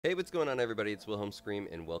Hey, what's going on, everybody? It's Wilhelm Scream,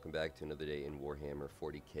 and welcome back to another day in Warhammer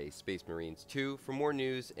 40k Space Marines 2 for more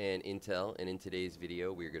news and intel. And in today's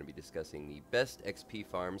video, we are going to be discussing the best XP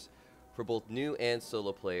farms for both new and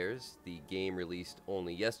solo players. The game released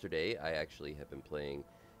only yesterday. I actually have been playing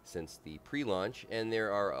since the pre-launch, and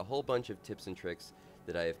there are a whole bunch of tips and tricks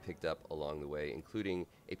that I have picked up along the way, including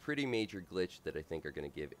a pretty major glitch that I think are going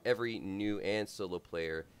to give every new and solo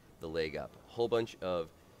player the leg up. A whole bunch of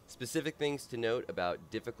specific things to note about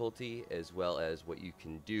difficulty, as well as what you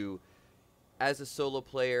can do as a solo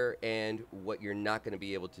player and what you're not going to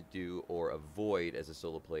be able to do or avoid as a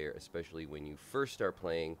solo player, especially when you first start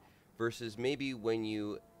playing versus maybe when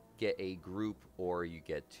you get a group or you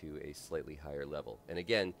get to a slightly higher level. And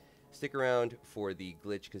again, stick around for the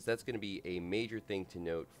glitch, because that's going to be a major thing to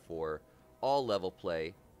note for all level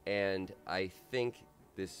play, and I think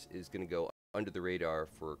this is going to go under the radar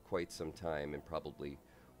for quite some time and probably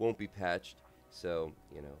won't be patched. So,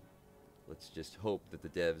 let's just hope that the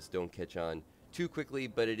devs don't catch on too quickly,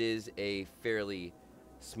 but it is a fairly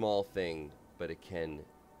small thing, but it can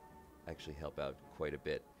actually help out quite a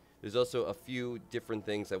bit. There's also a few different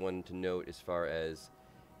things I wanted to note as far as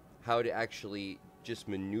how to actually just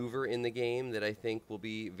maneuver in the game that I think will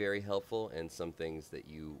be very helpful, and some things that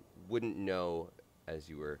you wouldn't know as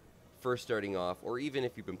you were first starting off, or even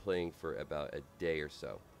if you've been playing for about a day or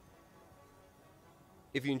so.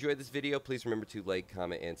 If you enjoyed this video, please remember to like,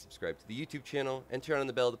 comment, and subscribe to the YouTube channel, and turn on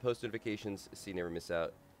the bell to post notifications so you never miss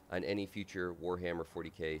out on any future Warhammer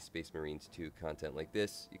 40k Space Marines 2 content like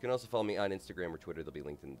this. You can also follow me on Instagram or Twitter. They'll be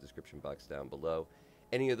linked in the description box down below.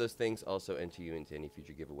 Any of those things also enter you into any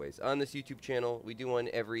future giveaways on this YouTube channel. We do one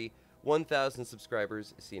every 1,000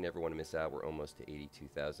 subscribers, so you never want to miss out. We're almost to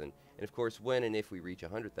 82,000. And of course, when and if we reach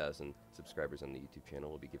 100,000 subscribers on the YouTube channel,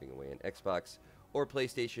 we'll be giving away an Xbox or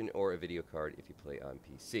PlayStation or a video card if you play on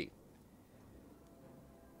PC.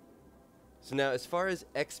 So now, as far as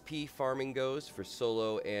XP farming goes for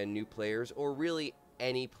solo and new players, or really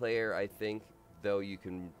any player, I think, though you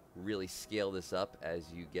can really scale this up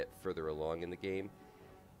as you get further along in the game,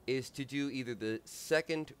 is to do either the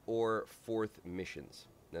second or fourth missions.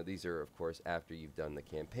 Now, these are, of course, after you've done the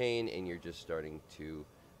campaign and you're just starting to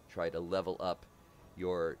try to level up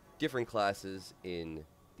your different classes in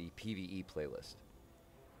the PvE playlist.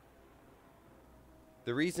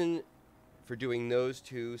 The reason for doing those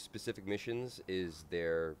two specific missions is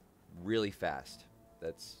they're really fast.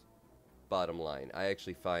 That's bottom line. I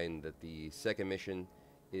actually find that the second mission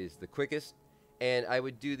is the quickest, and I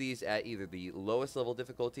would do these at either the lowest level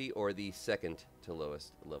difficulty or the second to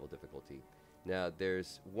lowest level difficulty. Now,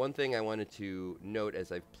 there's one thing I wanted to note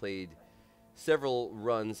as I've played several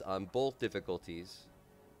runs on both difficulties,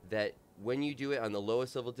 that when you do it on the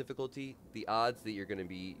lowest level difficulty, the odds that you're going to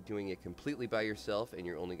be doing it completely by yourself and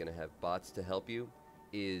you're only going to have bots to help you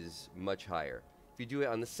is much higher. If you do it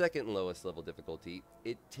on the second lowest level difficulty,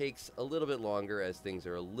 it takes a little bit longer as things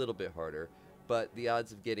are a little bit harder, but the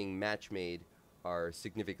odds of getting match made are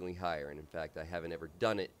significantly higher. And in fact, I haven't ever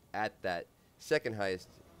done it at that second highest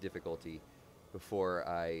difficulty before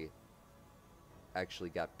I actually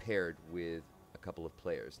got paired with a couple of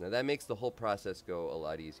players. Now, that makes the whole process go a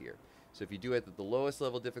lot easier. So if you do it at the lowest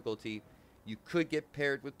level difficulty, you could get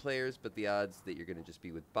paired with players, but the odds that you're going to just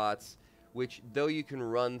be with bots, which, though you can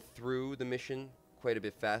run through the mission quite a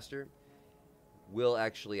bit faster, will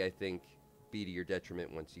actually, I think, be to your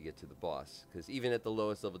detriment once you get to the boss. Because even at the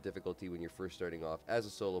lowest level difficulty, when you're first starting off as a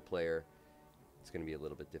solo player, it's going to be a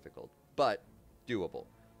little bit difficult, but doable.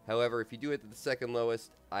 However, if you do it at the second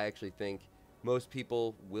lowest, I actually think most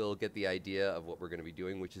people will get the idea of what we're going to be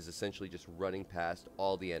doing, which is essentially just running past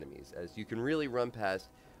all the enemies, as you can really run past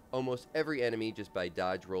almost every enemy just by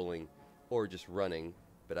dodge rolling or just running,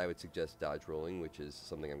 but I would suggest dodge rolling, which is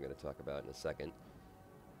something I'm going to talk about in a second,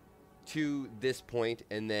 to this point,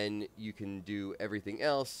 and then you can do everything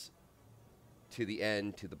else to the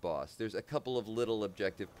end, to the boss. There's a couple of little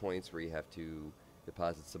objective points where you have to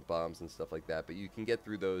deposit some bombs and stuff like that, but you can get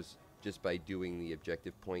through those just by doing the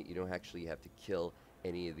objective point. You don't actually have to kill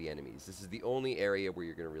any of the enemies. This is the only area where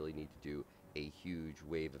you're going to really need to do a huge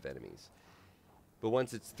wave of enemies. But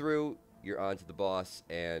once it's through, you're on to the boss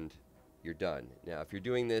and you're done. Now, if you're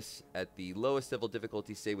doing this at the lowest level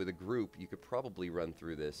difficulty, say with a group, you could probably run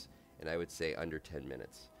through this, and I would say under 10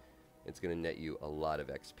 minutes. It's going to net you a lot of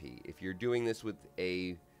XP. If you're doing this with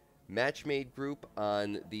a match-made group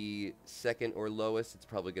on the second or lowest, it's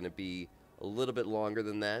probably going to be a little bit longer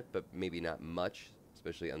than that, but maybe not much,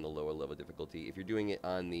 especially on the lower level difficulty. If you're doing it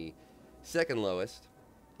on the second lowest,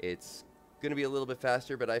 it's going to be a little bit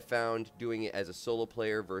faster, but I found doing it as a solo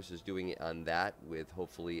player versus doing it on that with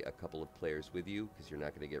hopefully a couple of players with you, because you're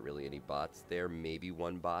not going to get really any bots there, maybe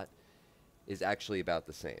one bot, is actually about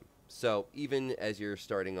the same. So even as you're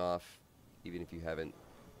starting off, even if you haven't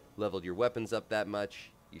leveled your weapons up that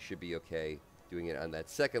much, you should be okay doing it on that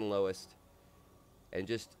second lowest, and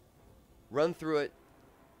just run through it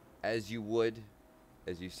as you would,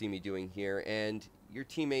 as you see me doing here, and your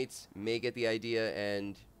teammates may get the idea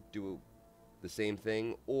and do the same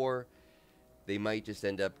thing, or they might just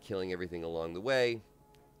end up killing everything along the way,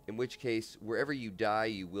 in which case, wherever you die,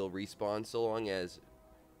 you will respawn so long as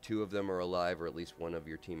two of them are alive, or at least one of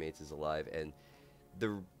your teammates is alive, and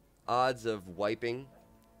the odds of wiping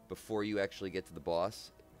before you actually get to the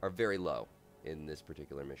boss are very low in this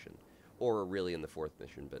particular mission, or really in the fourth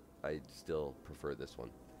mission, but I still prefer this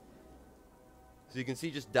one. So you can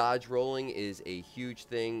see just dodge rolling is a huge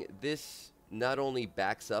thing. This not only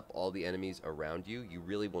backs up all the enemies around you, you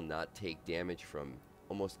really will not take damage from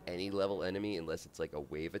almost any level enemy unless it's like a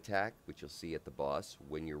wave attack, which you'll see at the boss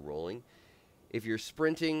when you're rolling. If you're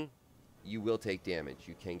sprinting, you will take damage.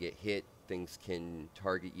 You can get hit, things can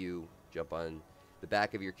target you, jump on the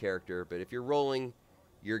back of your character, but if you're rolling,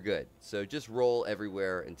 you're good. So just roll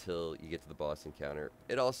everywhere until you get to the boss encounter.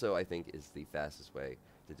 It also, I think, is the fastest way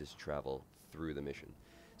to just travel through the mission.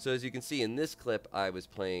 So as you can see in this clip, I was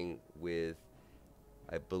playing with,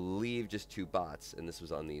 I believe, just 2 bots, and this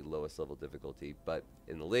was on the lowest level difficulty. But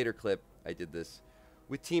in the later clip, I did this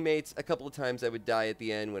with teammates. A couple of times I would die at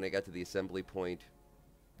the end when I got to the assembly point.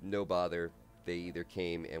 No bother. They either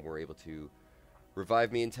came and were able to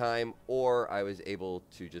revive me in time, or I was able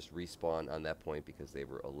to just respawn on that point because they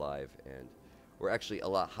were alive and were actually a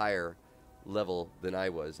lot higher level than I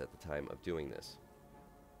was at the time of doing this.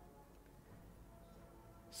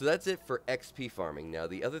 So that's it for XP farming. Now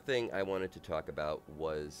the other thing I wanted to talk about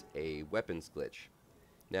was a weapons glitch.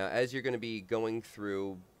 Now as you're going to be going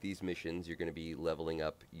through these missions, you're going to be leveling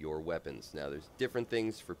up your weapons. Now there's different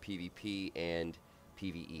things for PvP and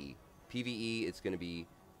PvE. PvE, it's going to be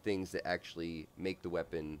things that actually make the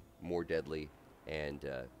weapon more deadly and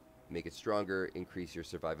make it stronger, increase your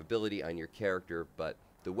survivability on your character, but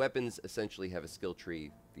the weapons essentially have a skill tree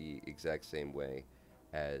the exact same way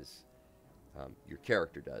as your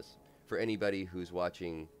character does. For anybody who's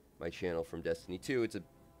watching my channel from Destiny 2, it's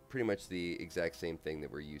pretty much the exact same thing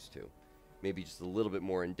that we're used to. Maybe just a little bit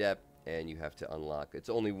more in depth, and you have to unlock. It's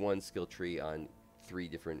only one skill tree on 3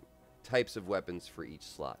 different types of weapons for each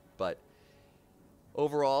slot, but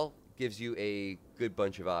overall gives you a good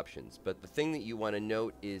bunch of options. But the thing that you want to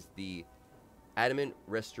note is the Adamant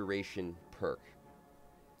Restoration perk.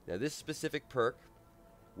 Now this specific perk,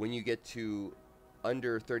 when you get to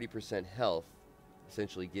under 30% health,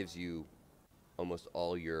 essentially gives you almost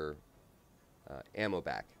all your ammo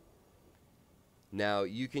back. Now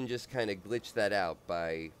you can just kind of glitch that out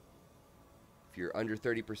by, if you're under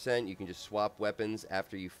 30%, you can just swap weapons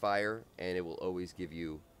after you fire, and it will always give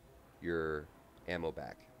you your ammo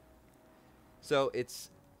back. So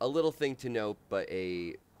it's a little thing to note, but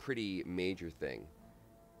a pretty major thing.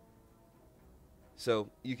 So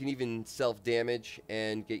you can even self-damage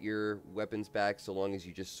and get your weapons back. So long as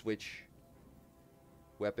you just switch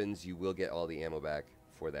weapons, you will get all the ammo back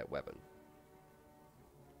for that weapon.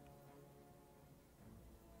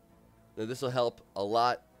 Now this will help a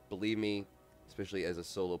lot, believe me, especially as a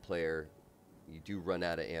solo player. You do run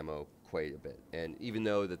out of ammo quite a bit. And even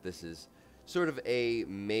though that this is sort of a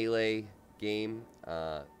melee game,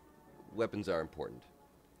 weapons are important.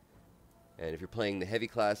 And if you're playing the heavy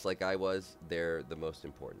class like I was, they're the most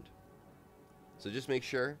important. So just make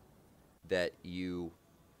sure that you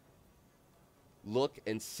look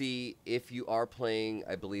and see if you are playing.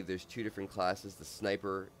 I believe there's 2 different classes. The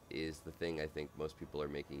sniper is the thing I think most people are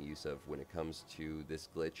making use of when it comes to this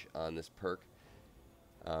glitch on this perk.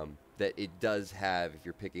 That it does have, if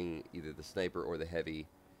you're picking either the sniper or the heavy,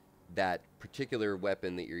 that particular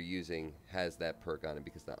weapon that you're using has that perk on it,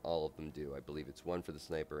 because not all of them do. I believe it's 1 for the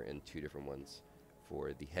sniper and 2 different ones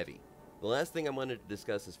for the heavy. The last thing I wanted to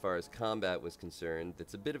discuss as far as combat was concerned,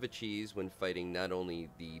 that's a bit of a cheese when fighting not only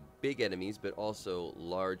the big enemies but also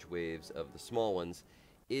large waves of the small ones,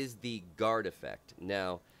 is the guard effect.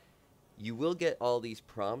 Now, you will get all these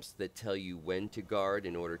prompts that tell you when to guard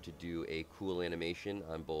in order to do a cool animation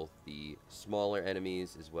on both the smaller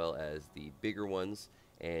enemies as well as the bigger ones.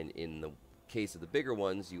 And in the case of the bigger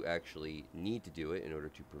ones, you actually need to do it in order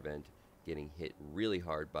to prevent getting hit really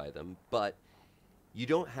hard by them. But you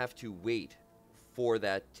don't have to wait for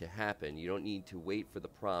that to happen. You don't need to wait for the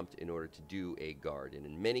prompt in order to do a guard. And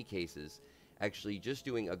in many cases, actually just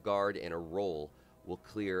doing a guard and a roll will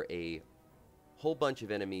clear a whole bunch of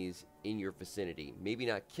enemies in your vicinity. Maybe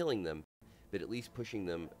not killing them, but at least pushing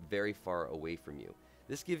them very far away from you.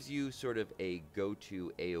 This gives you sort of a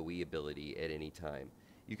go-to AoE ability at any time.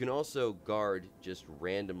 You can also guard just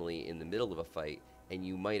randomly in the middle of a fight, and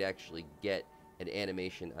you might actually get an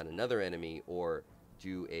animation on another enemy, or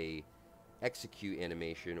do a execute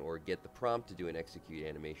animation, or get the prompt to do an execute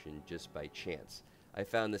animation just by chance. I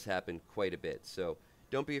found this happen quite a bit, so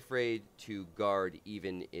don't be afraid to guard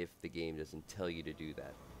even if the game doesn't tell you to do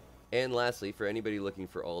that. And lastly, for anybody looking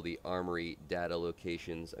for all the Armory data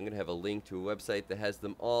locations, I'm going to have a link to a website that has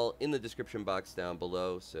them all in the description box down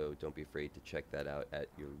below, so don't be afraid to check that out at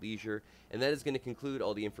your leisure. And that is going to conclude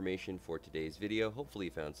all the information for today's video. Hopefully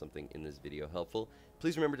you found something in this video helpful.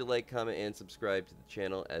 Please remember to like, comment, and subscribe to the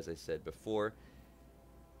channel, as I said before.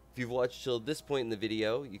 If you've watched till this point in the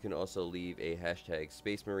video, you can also leave a hashtag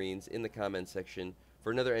Space Marines in the comments section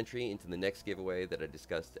for another entry into the next giveaway that I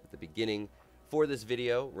discussed at the beginning. For this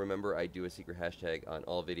video, remember I do a secret hashtag on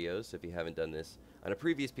all videos, so if you haven't done this on a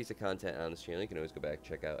previous piece of content on this channel, you can always go back,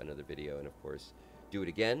 check out another video, and of course, do it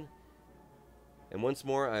again. And once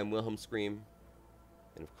more, I'm Wilhelm Scream,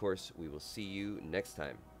 and of course, we will see you next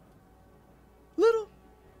time.